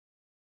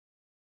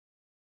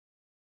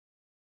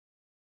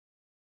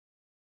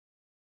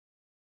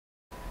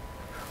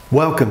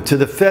Welcome to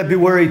the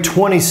February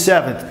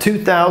 27th,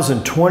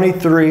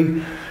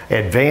 2023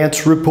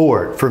 Advance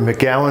Report for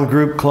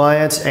McGowanGroup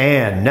clients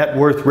and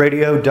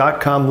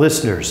NetWorthRadio.com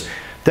listeners.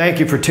 Thank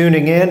you for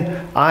tuning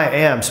in. I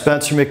am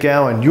Spencer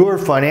McGowan, your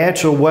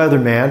financial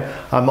weatherman.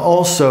 I'm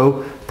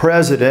also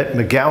President,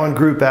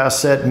 McGowanGroup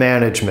Asset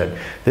Management.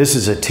 This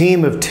is a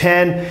team of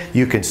 10.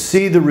 You can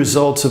see the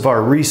results of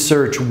our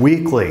research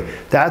weekly.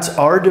 That's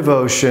our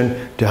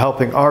devotion to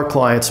helping our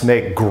clients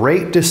make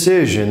great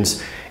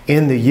decisions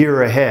in the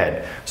year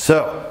ahead.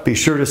 So be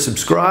sure to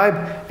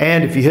subscribe,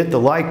 and if you hit the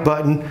like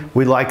button,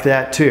 we like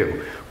that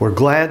too. We're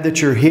glad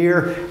that you're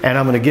here, and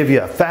I'm going to give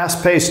you a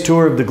fast-paced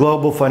tour of the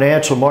global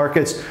financial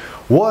markets.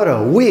 What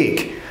a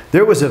week!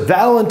 There was a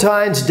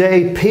Valentine's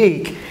Day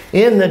peak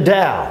in the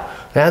Dow,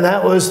 and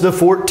that was the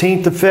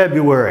 14th of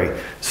February.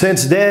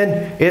 Since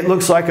then, it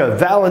looks like a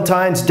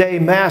Valentine's Day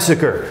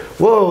massacre.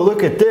 Whoa,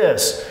 look at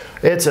this.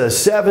 It's a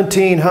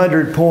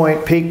 1,700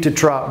 point peak to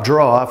drop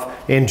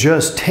off in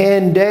just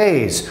 10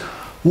 days.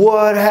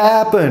 What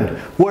happened?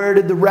 Where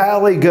did the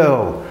rally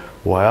go?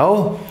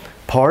 Well,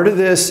 part of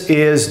this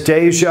is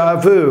deja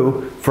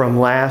vu from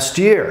last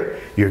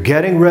year. You're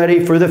getting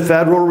ready for the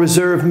Federal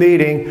Reserve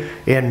meeting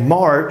in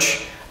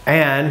March,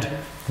 and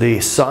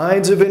the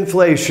signs of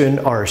inflation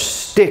are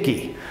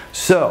sticky.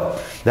 So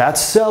that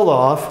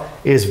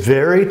sell-off is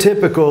very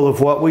typical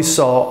of what we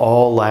saw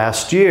all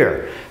last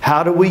year.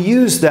 How do we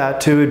use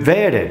that to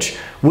advantage?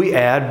 We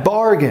add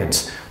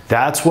bargains.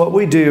 That's what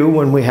we do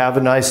when we have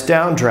a nice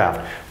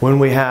downdraft. When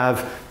we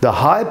have the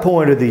high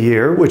point of the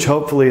year, which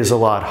hopefully is a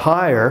lot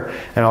higher,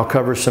 and I'll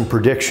cover some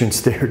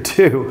predictions there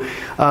too.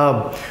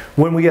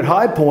 When we get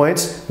high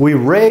points, we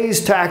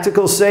raise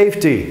tactical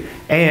safety.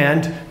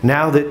 And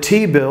now that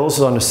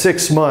T-bills on a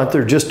 6-month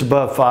are just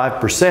above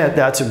 5%,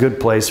 that's a good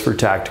place for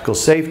tactical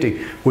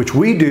safety, which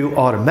we do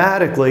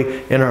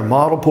automatically in our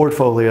model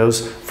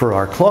portfolios for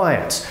our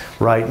clients.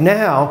 Right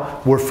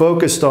now, we're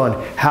focused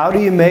on how do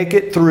you make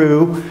it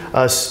through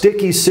a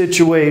sticky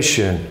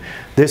situation.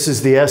 This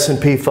is the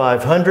S&P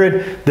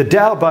 500. The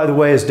Dow, by the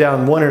way, is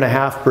down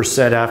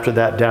 1.5% after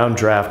that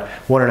downdraft,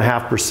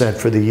 1.5%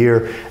 for the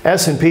year.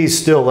 S&P is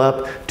still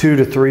up 2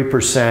 to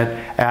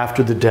 3%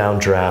 after the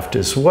downdraft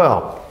as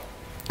well.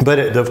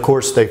 But of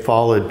course, they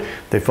followed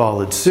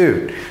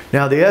suit.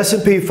 Now, the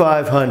S&P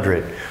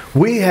 500,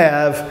 we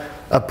have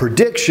a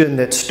prediction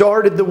that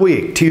started the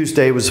week.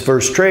 Tuesday was the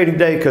first trading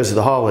day because of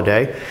the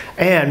holiday,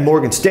 and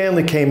Morgan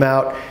Stanley came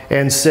out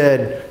and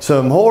said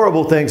some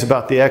horrible things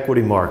about the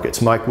equity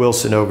markets. Mike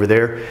Wilson over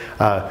there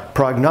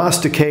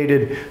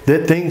prognosticated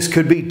that things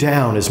could be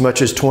down as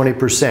much as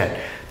 20%.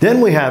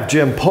 Then we have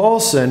Jim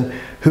Paulson,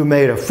 who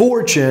made a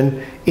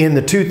fortune in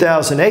the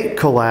 2008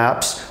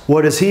 collapse.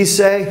 What does he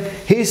say?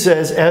 He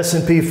says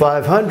S&P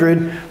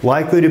 500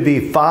 likely to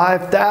be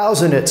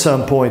 5,000 at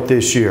some point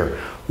this year.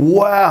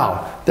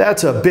 Wow,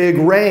 that's a big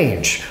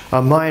range,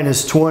 a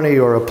minus 20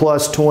 or a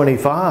plus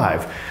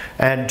 25.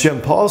 And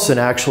Jim Paulson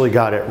actually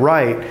got it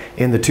right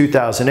in the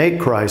 2008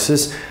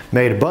 crisis,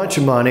 made a bunch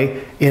of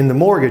money in the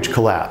mortgage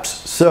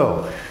collapse.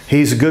 So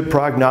he's a good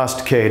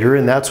prognosticator,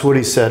 and that's what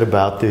he said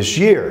about this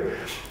year.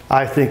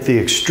 I think the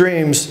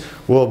extremes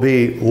will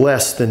be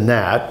less than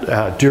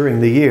that during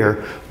the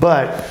year,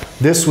 but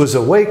this was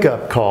a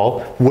wake-up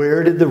call.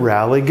 Where did the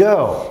rally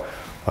go?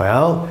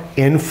 Well,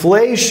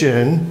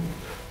 inflation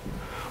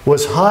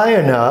was high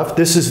enough.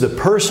 This is the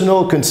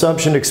Personal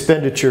Consumption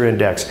Expenditure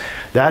Index.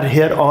 That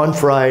hit on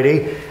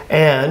Friday,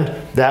 and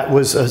that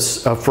was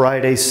a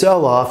Friday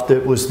sell-off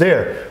that was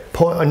there.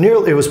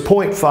 It was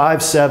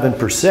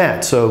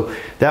 0.57%, so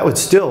that would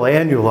still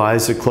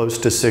annualize at close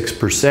to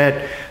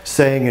 6%,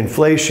 saying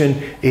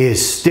inflation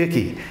is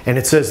sticky. And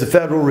it says the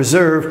Federal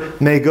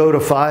Reserve may go to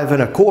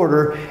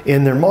 5.25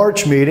 in their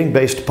March meeting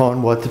based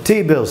upon what the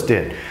T-bills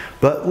did.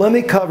 But let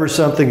me cover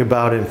something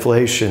about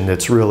inflation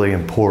that's really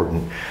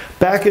important.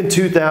 Back in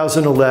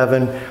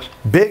 2011,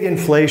 big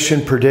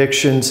inflation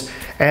predictions,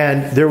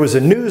 and there was a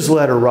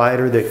newsletter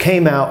writer that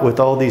came out with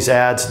all these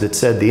ads that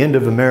said the end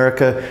of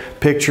America,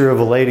 picture of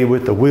a lady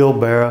with a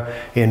wheelbarrow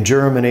in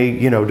Germany,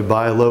 you know, to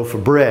buy a loaf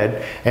of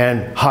bread,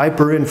 and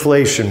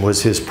hyperinflation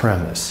was his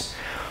premise.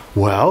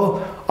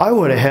 Well, I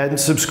went ahead and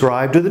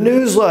subscribed to the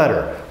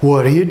newsletter.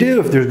 What do you do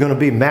if there's going to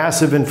be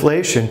massive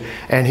inflation?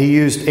 And he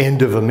used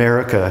end of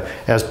America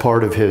as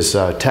part of his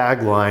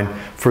tagline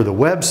for the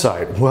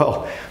website.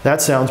 Well,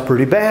 that sounds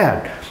pretty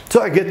bad.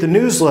 So I get the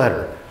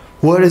newsletter.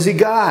 What has he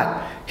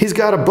got? He's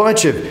got a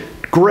bunch of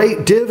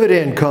great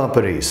dividend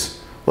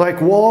companies like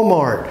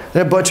Walmart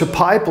and a bunch of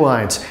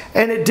pipelines,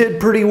 and it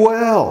did pretty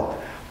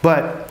well.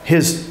 But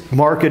his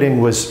marketing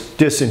was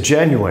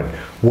disingenuous.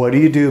 What do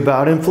you do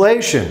about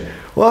inflation?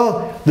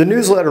 Well, the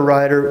newsletter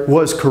writer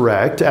was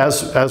correct,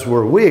 as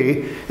were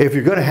we. If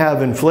you're going to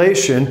have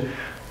inflation,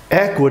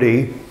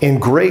 equity in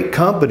great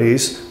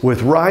companies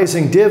with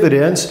rising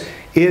dividends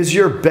is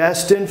your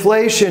best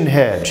inflation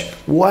hedge.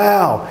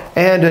 Wow,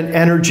 and an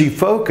energy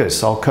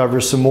focus. I'll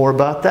cover some more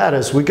about that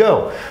as we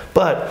go.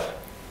 But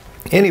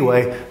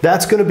Anyway,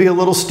 that's going to be a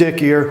little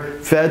stickier.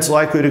 Fed's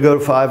likely to go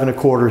to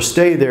 5.25,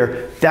 stay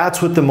there.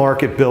 That's what the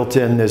market built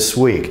in this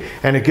week.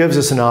 And it gives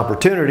us an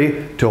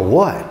opportunity to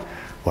what?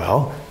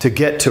 Well, to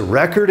get to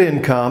record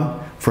income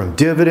from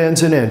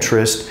dividends and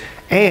interest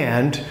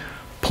and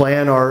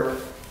plan our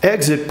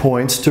exit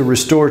points to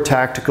restore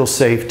tactical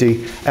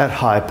safety at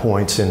high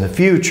points in the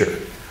future.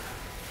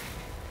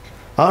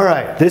 All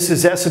right, this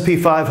is S&P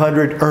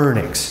 500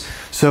 earnings.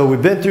 So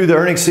we've been through the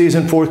earnings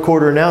season, fourth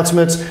quarter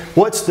announcements.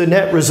 What's the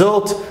net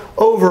result?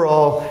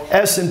 Overall,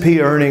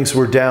 S&P earnings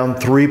were down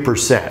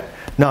 3%.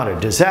 Not a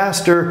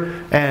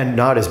disaster and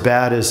not as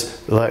bad as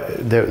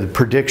the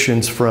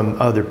predictions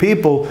from other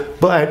people,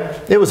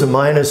 but it was a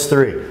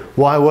 -3.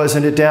 Why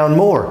wasn't it down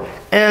more?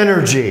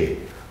 Energy,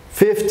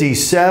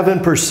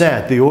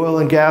 57%. The oil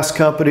and gas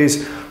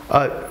companies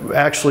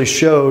actually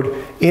showed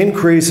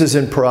increases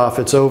in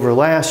profits over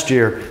last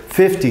year,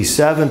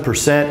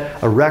 57%,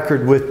 a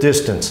record with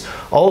distance.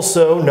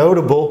 Also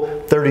notable,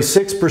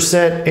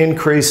 36%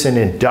 increase in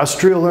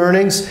industrial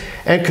earnings,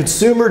 and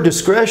consumer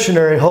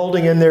discretionary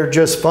holding in there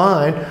just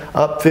fine,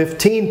 up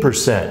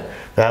 15%.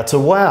 That's a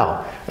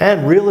wow.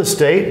 And real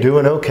estate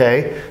doing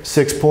okay,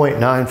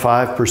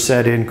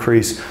 6.95%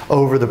 increase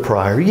over the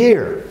prior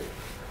year.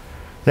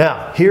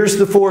 Now, here's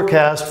the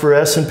forecast for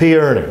S&P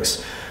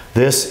earnings.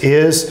 This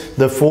is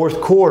the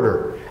fourth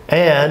quarter,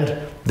 and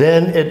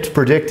then it's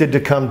predicted to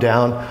come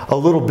down a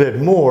little bit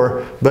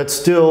more, but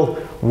still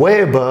way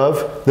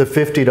above the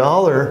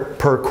 $50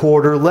 per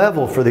quarter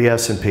level for the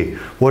S&P.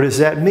 What does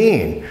that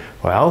mean?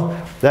 Well,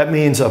 that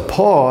means a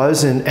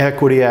pause in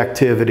equity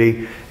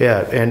activity,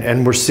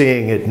 and we're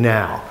seeing it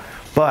now.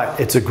 But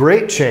it's a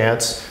great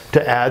chance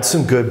to add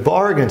some good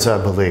bargains, I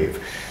believe.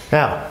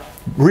 Now,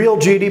 real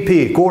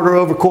GDP, quarter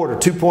over quarter,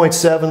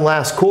 2.7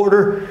 last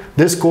quarter.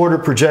 This quarter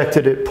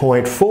projected at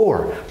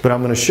 0.4. But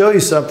I'm going to show you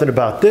something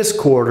about this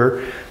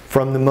quarter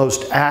from the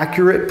most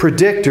accurate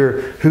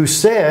predictor who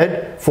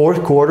said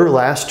fourth quarter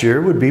last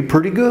year would be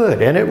pretty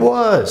good, and it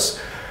was.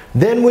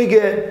 Then we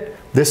get,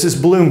 this is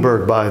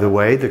Bloomberg, by the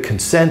way, the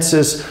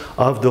consensus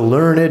of the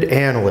learned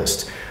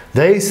analysts.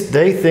 They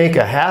think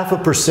a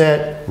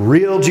 0.5%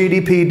 real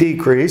GDP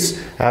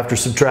decrease after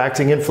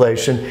subtracting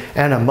inflation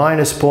and a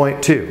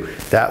 -0.2.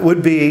 That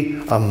would be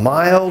a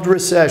mild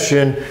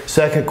recession,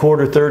 second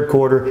quarter, third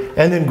quarter,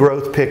 and then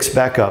growth picks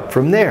back up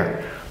from there.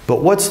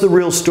 But what's the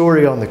real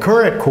story on the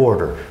current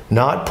quarter?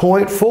 Not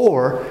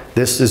 0.4.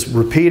 This is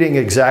repeating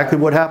exactly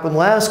what happened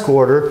last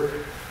quarter.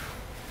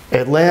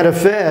 Atlanta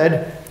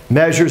Fed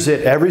measures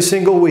it every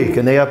single week,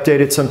 and they update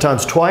it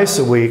sometimes twice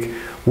a week.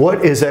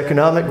 What is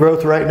economic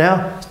growth right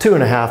now? It's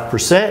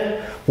 2.5%.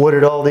 What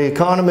did all the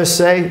economists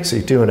say? See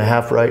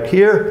 2.5 right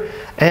here.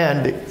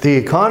 And the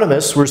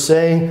economists were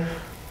saying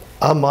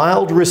a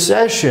mild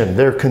recession.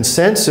 Their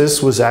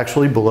consensus was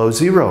actually below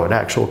zero, an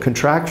actual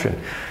contraction.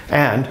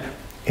 And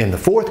in the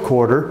fourth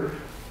quarter,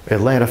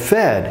 Atlanta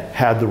Fed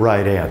had the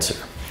right answer.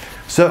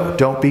 So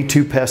don't be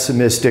too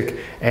pessimistic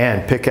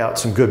and pick out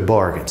some good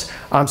bargains.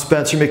 I'm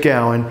Spencer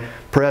McGowan,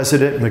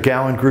 President,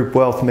 McGowanGroup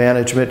Wealth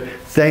Management.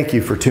 Thank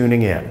you for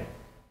tuning in.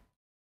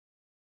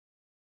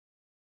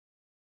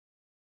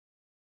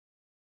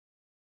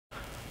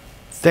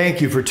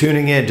 Thank you for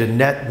tuning in to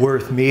Net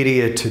Worth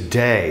Media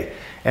today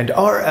and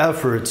our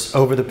efforts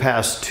over the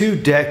past 2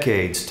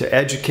 decades to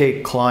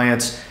educate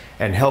clients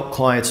and help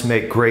clients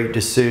make great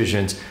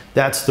decisions.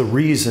 That's the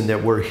reason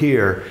that we're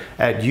here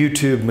at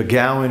YouTube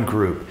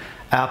McGowanGroup,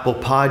 Apple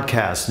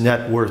Podcasts,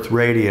 Net Worth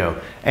Radio,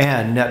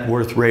 and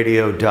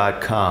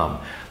networthradio.com.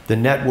 The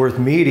Net Worth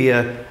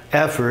Media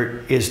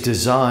effort is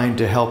designed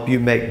to help you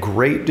make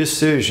great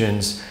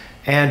decisions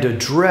and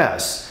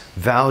address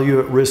value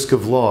at risk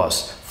of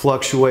loss,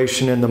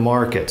 fluctuation in the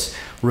markets.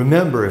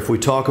 Remember, if we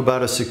talk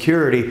about a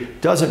security,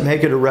 doesn't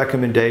make it a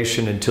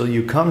recommendation until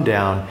you come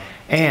down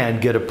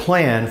and get a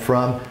plan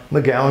from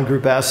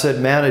McGowanGroup Asset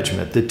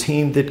Management, the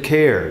team that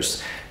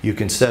cares. You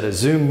can set a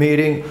Zoom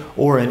meeting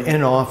or an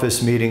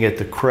in-office meeting at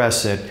the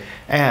Crescent,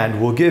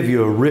 and we'll give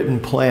you a written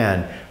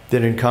plan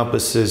that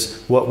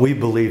encompasses what we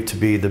believe to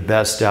be the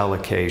best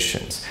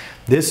allocations.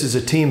 This is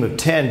a team of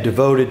 10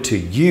 devoted to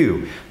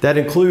you. That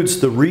includes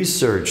the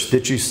research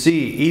that you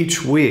see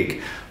each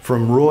week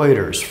from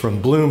Reuters,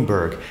 from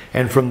Bloomberg,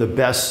 and from the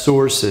best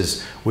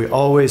sources. We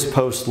always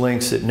post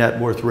links at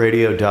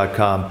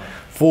networthradio.com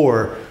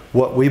for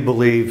what we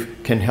believe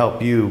can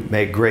help you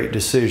make great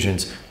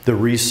decisions, the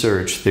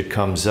research that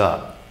comes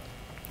up.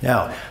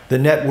 Now, the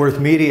Net Worth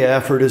Media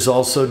effort is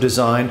also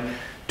designed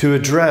to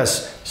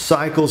address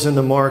cycles in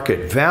the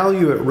market,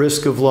 value at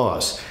risk of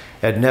loss.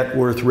 At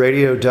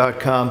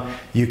networthradio.com,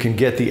 you can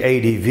get the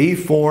ADV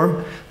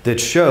form that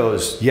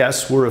shows,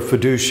 yes, we're a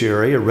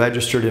fiduciary, a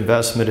registered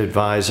investment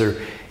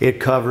advisor. It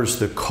covers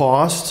the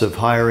costs of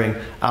hiring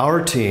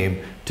our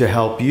team to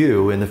help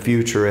you in the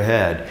future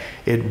ahead.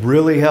 It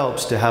really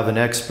helps to have an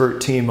expert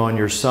team on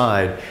your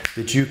side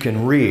that you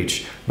can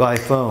reach by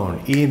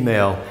phone,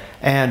 email,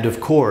 and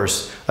of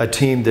course, a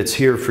team that's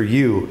here for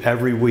you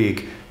every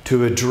week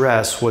to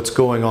address what's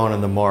going on in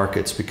the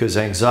markets, because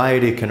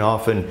anxiety can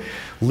often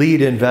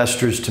lead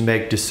investors to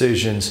make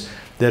decisions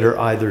that are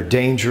either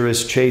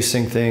dangerous,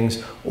 chasing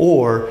things,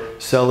 or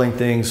selling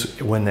things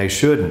when they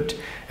shouldn't.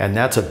 And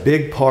that's a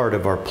big part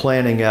of our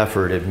planning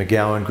effort at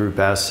McGowan Group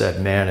Asset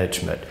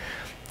Management.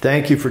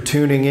 Thank you for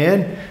tuning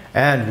in,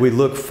 and we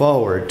look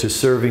forward to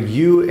serving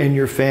you and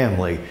your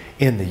family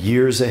in the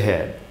years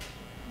ahead.